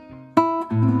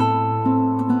Thank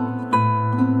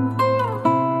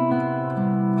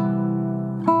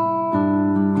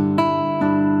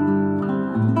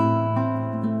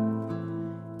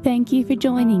you for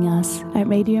joining us at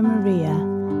Radio Maria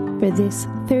for this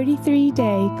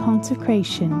 33-day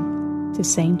consecration to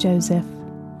Saint Joseph.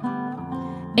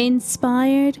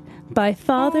 Inspired by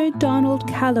Father Donald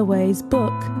Calloway's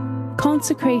book,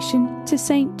 Consecration to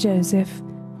Saint Joseph,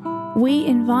 we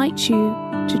invite you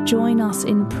to join us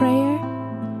in prayer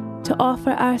to offer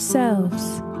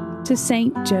ourselves to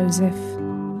Saint Joseph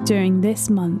during this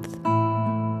month.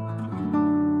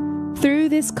 Through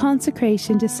this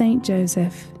consecration to Saint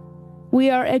Joseph, we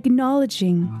are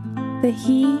acknowledging that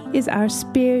he is our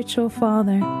spiritual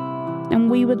father,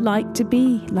 and we would like to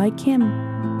be like him.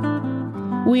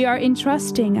 We are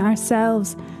entrusting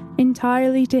ourselves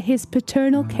entirely to his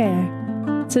paternal care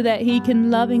so that he can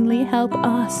lovingly help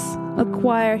us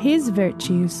acquire his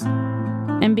virtues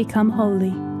and become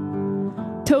holy.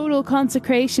 Total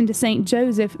consecration to Saint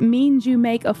Joseph means you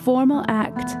make a formal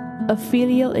act of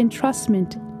filial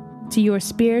entrustment to your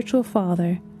spiritual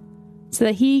father so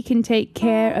that he can take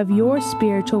care of your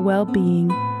spiritual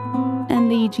well-being and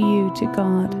lead you to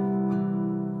God.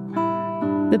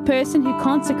 The person who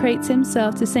consecrates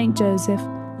himself to Saint Joseph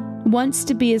wants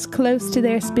to be as close to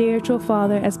their spiritual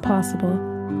father as possible,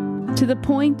 to the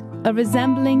point of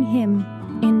resembling him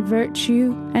in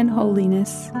virtue and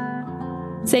holiness.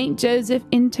 Saint Joseph,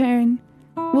 in turn,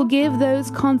 will give those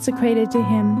consecrated to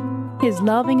him his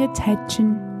loving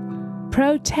attention,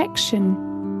 protection,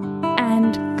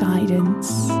 and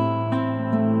guidance.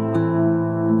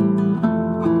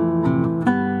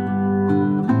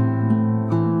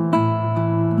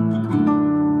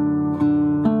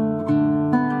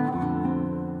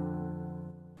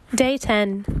 Day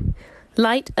 10.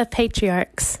 Light of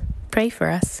Patriarchs. Pray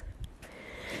for us.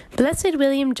 Blessed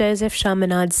William Joseph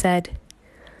Chaminade said,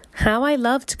 "How I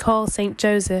love to call Saint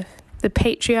Joseph the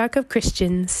Patriarch of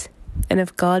Christians and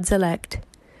of God's elect."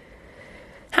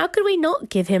 How could we not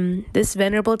give him this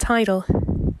venerable title?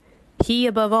 He,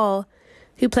 above all,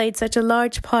 who played such a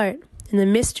large part in the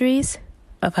mysteries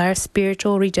of our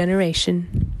spiritual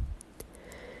regeneration.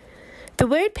 The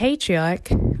word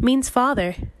patriarch means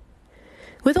father.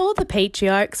 With all the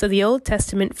patriarchs of the Old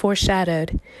Testament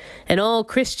foreshadowed, and all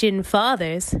Christian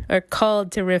fathers are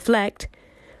called to reflect,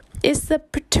 is the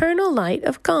paternal light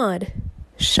of God,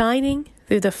 shining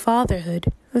through the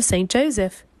fatherhood of Saint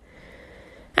Joseph.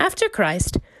 After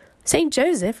Christ, Saint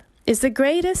Joseph is the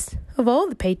greatest of all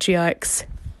the patriarchs.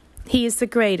 He is the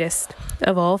greatest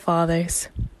of all fathers.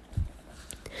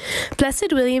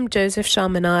 Blessed William Joseph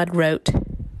Chaminade wrote,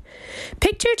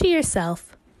 "Picture to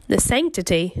yourself the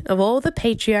sanctity of all the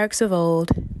patriarchs of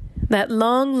old, that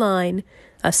long line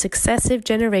of successive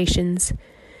generations,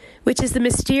 which is the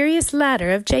mysterious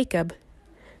ladder of Jacob,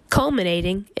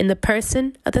 culminating in the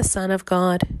person of the Son of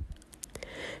God.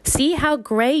 See how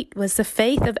great was the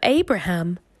faith of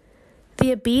Abraham,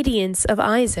 the obedience of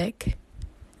Isaac,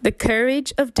 the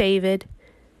courage of David,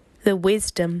 the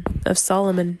wisdom of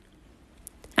Solomon.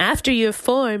 After you have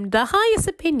formed the highest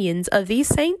opinions of these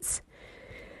saints,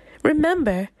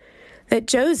 remember that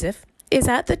Joseph is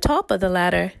at the top of the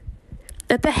ladder,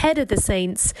 at the head of the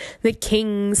saints, the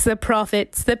kings, the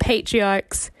prophets, the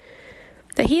patriarchs,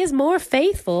 that he is more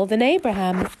faithful than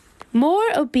Abraham, more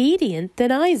obedient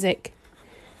than Isaac,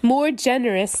 more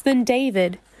generous than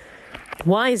David,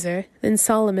 wiser than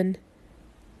Solomon.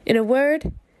 In a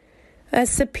word, as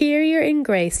superior in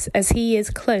grace as he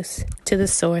is close to the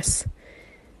source,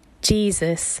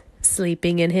 Jesus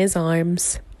sleeping in his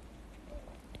arms."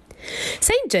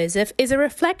 Saint Joseph is a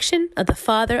reflection of the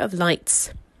Father of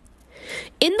Lights.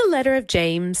 In the letter of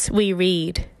James, we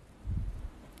read,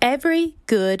 "Every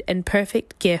good and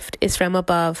perfect gift is from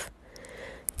above,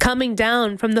 coming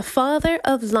down from the Father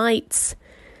of lights,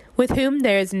 with whom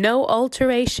there is no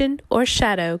alteration or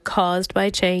shadow caused by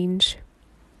change."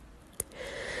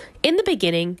 In the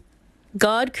beginning,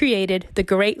 God created the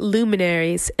great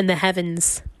luminaries in the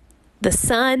heavens, the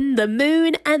sun, the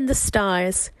moon, and the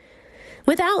stars.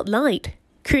 Without light,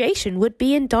 creation would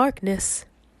be in darkness.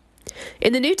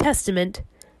 In the New Testament,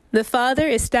 the Father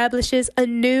establishes a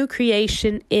new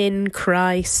creation in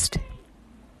Christ.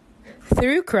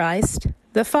 Through Christ,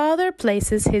 the Father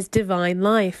places his divine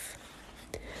life,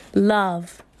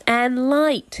 love, and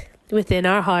light within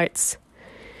our hearts.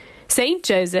 Saint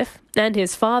Joseph and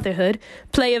his fatherhood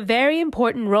play a very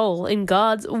important role in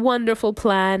God's wonderful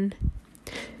plan.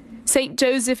 Saint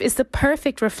Joseph is the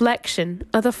perfect reflection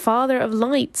of the Father of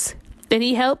lights, and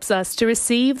he helps us to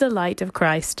receive the light of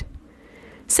Christ.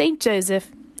 Saint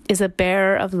Joseph is a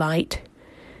bearer of light.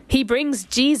 He brings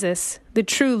Jesus, the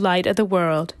true light of the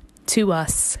world, to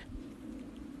us.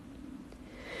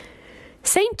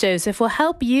 Saint Joseph will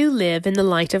help you live in the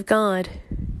light of God.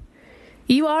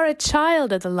 You are a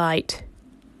child of the light.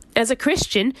 As a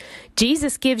Christian,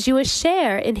 Jesus gives you a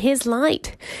share in his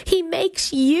light. He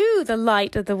makes you the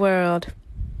light of the world.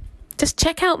 Just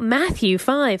check out Matthew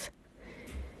 5.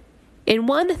 In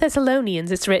 1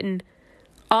 Thessalonians, it's written,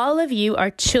 "All of you are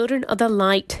children of the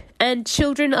light and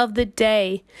children of the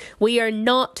day. We are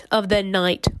not of the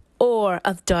night or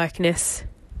of darkness."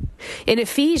 In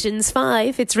Ephesians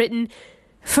 5, it's written,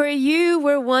 "For you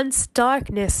were once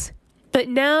darkness, but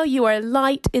now you are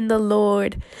light in the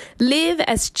Lord. Live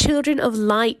as children of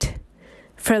light,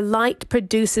 for light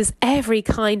produces every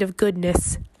kind of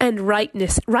goodness and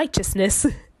righteousness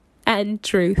and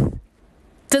truth."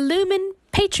 The Lumen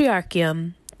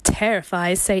Patriarchium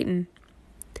terrifies Satan.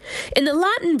 In the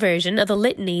Latin version of the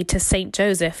litany to Saint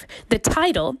Joseph, the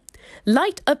title,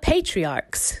 Light of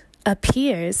Patriarchs,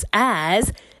 appears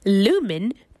as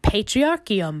Lumen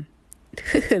Patriarchium.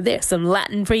 There's some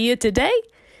Latin for you today.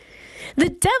 The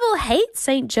devil hates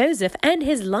Saint Joseph and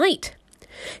his light.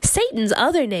 Satan's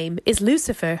other name is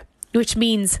Lucifer, which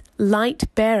means light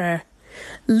bearer.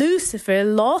 Lucifer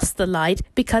lost the light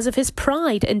because of his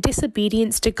pride and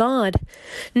disobedience to God.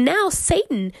 Now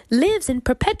Satan lives in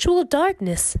perpetual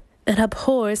darkness and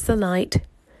abhors the light.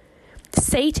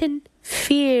 Satan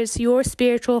fears your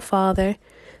spiritual father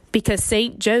because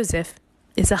Saint Joseph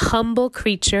is a humble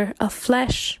creature of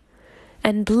flesh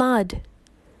and blood,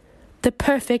 the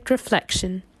perfect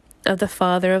reflection of the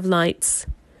Father of lights.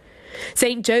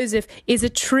 Saint Joseph is a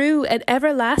true and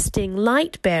everlasting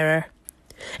light bearer,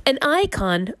 an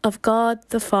icon of God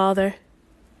the Father.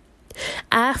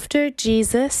 After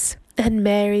Jesus and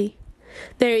Mary,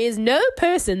 there is no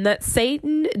person that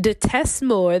Satan detests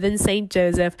more than Saint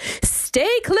Joseph.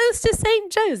 Stay close to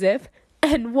Saint Joseph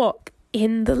and walk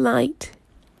in the light.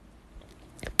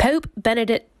 Pope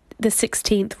Benedict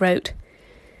XVI wrote,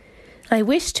 "I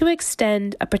wish to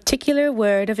extend a particular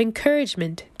word of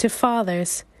encouragement to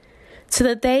fathers, so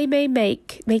that they may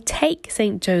take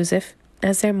Saint Joseph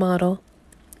as their model.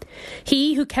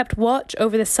 He who kept watch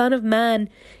over the Son of Man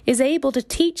is able to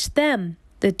teach them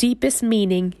the deepest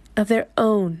meaning of their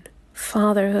own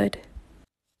fatherhood."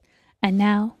 And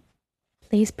now,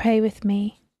 please pray with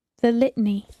me the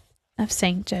Litany of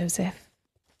Saint Joseph.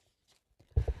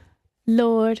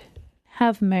 Lord,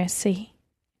 have mercy.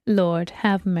 Lord,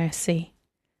 have mercy.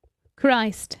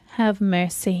 Christ, have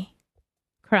mercy.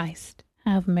 Christ,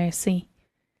 have mercy.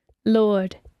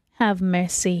 Lord, have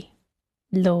mercy.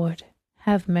 Lord,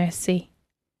 have mercy.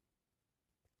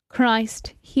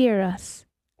 Christ, hear us.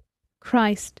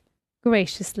 Christ,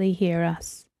 graciously hear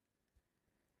us.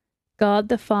 God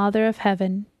the Father of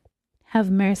heaven,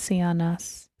 have mercy on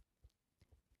us.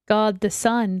 God the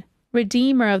Son,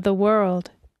 Redeemer of the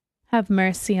world, have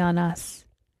mercy on us.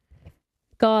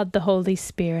 God the Holy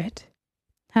Spirit,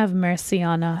 have mercy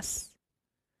on us.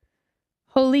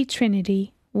 Holy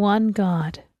Trinity, one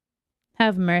God,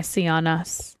 have mercy on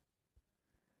us.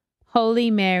 Holy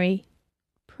Mary,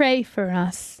 pray for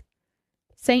us.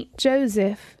 Saint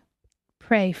Joseph,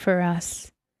 pray for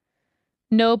us.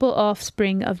 Noble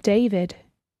offspring of David,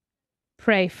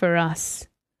 pray for us.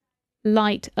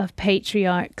 Light of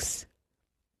patriarchs,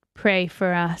 pray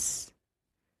for us.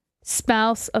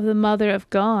 Spouse of the Mother of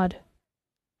God,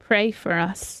 pray for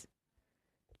us.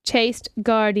 Chaste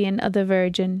guardian of the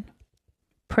Virgin,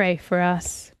 pray for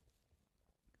us.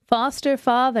 Foster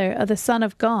father of the Son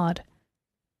of God,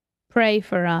 pray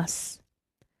for us.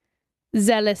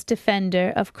 Zealous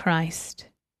defender of Christ,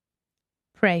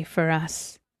 pray for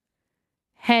us.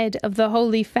 Head of the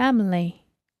Holy Family,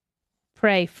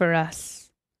 pray for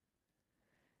us.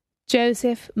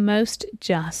 Joseph most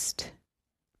just,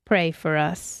 pray for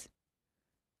us.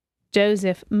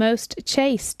 Joseph most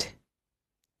chaste,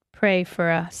 pray for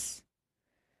us.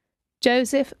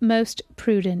 Joseph most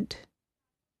prudent,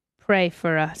 pray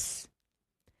for us.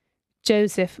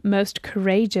 Joseph most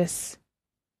courageous,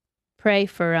 pray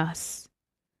for us.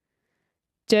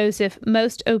 Joseph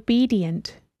most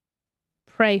obedient,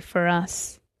 pray for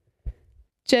us.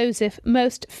 Joseph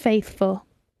most faithful,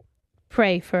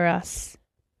 pray for us.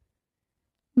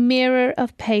 Mirror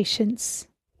of patience,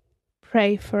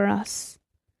 pray for us.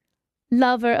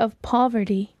 Lover of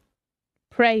poverty,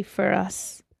 pray for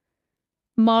us.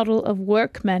 Model of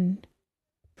workmen,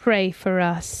 pray for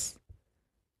us.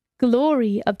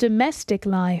 Glory of domestic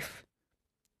life,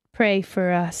 pray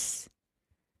for us.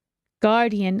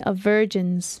 Guardian of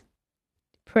virgins,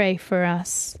 pray for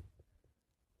us.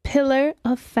 Pillar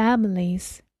of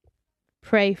families,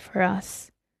 pray for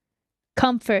us.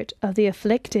 Comfort of the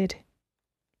afflicted,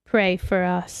 pray for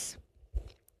us.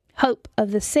 Hope of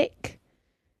the sick,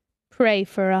 pray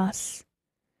for us.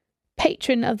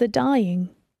 Patron of the dying,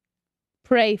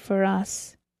 pray for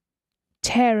us.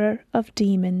 Terror of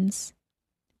demons,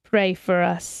 pray for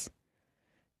us.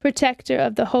 Protector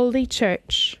of the Holy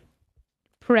Church,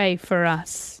 pray for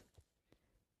us.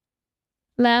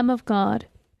 Lamb of God,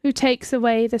 who takes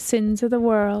away the sins of the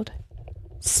world,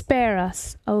 spare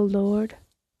us, O Lord.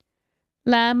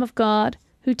 Lamb of God,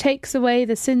 who takes away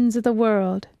the sins of the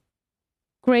world,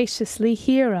 graciously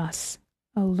hear us,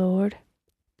 O Lord.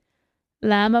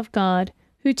 Lamb of God,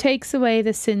 who takes away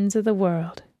the sins of the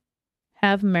world,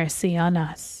 have mercy on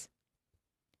us.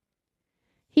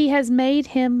 He has made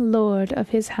him Lord of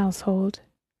his household,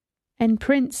 and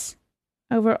Prince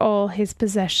over all his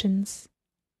possessions.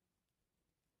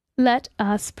 Let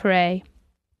us pray.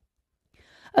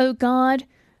 O God,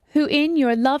 who in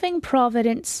your loving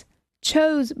providence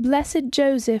chose blessed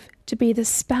Joseph to be the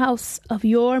spouse of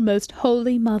your most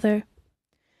holy mother,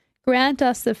 grant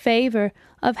us the favour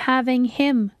of having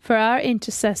him for our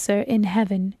intercessor in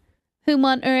heaven, whom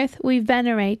on earth we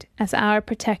venerate as our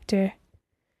protector.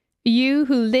 You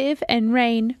who live and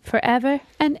reign for ever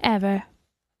and ever.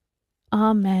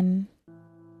 Amen.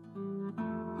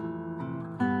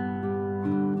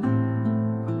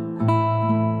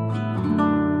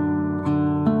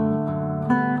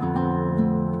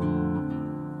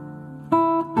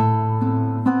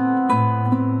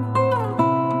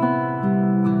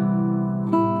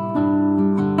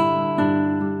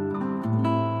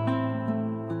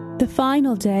 The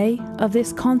final day of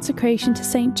this consecration to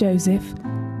Saint Joseph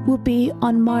will be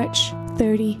on March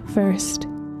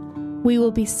 31st. We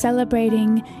will be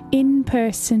celebrating in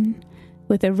person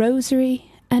with a rosary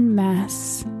and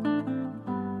Mass.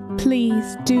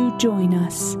 Please do join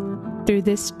us through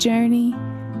this journey,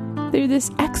 through this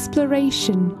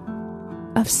exploration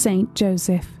of Saint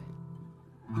Joseph.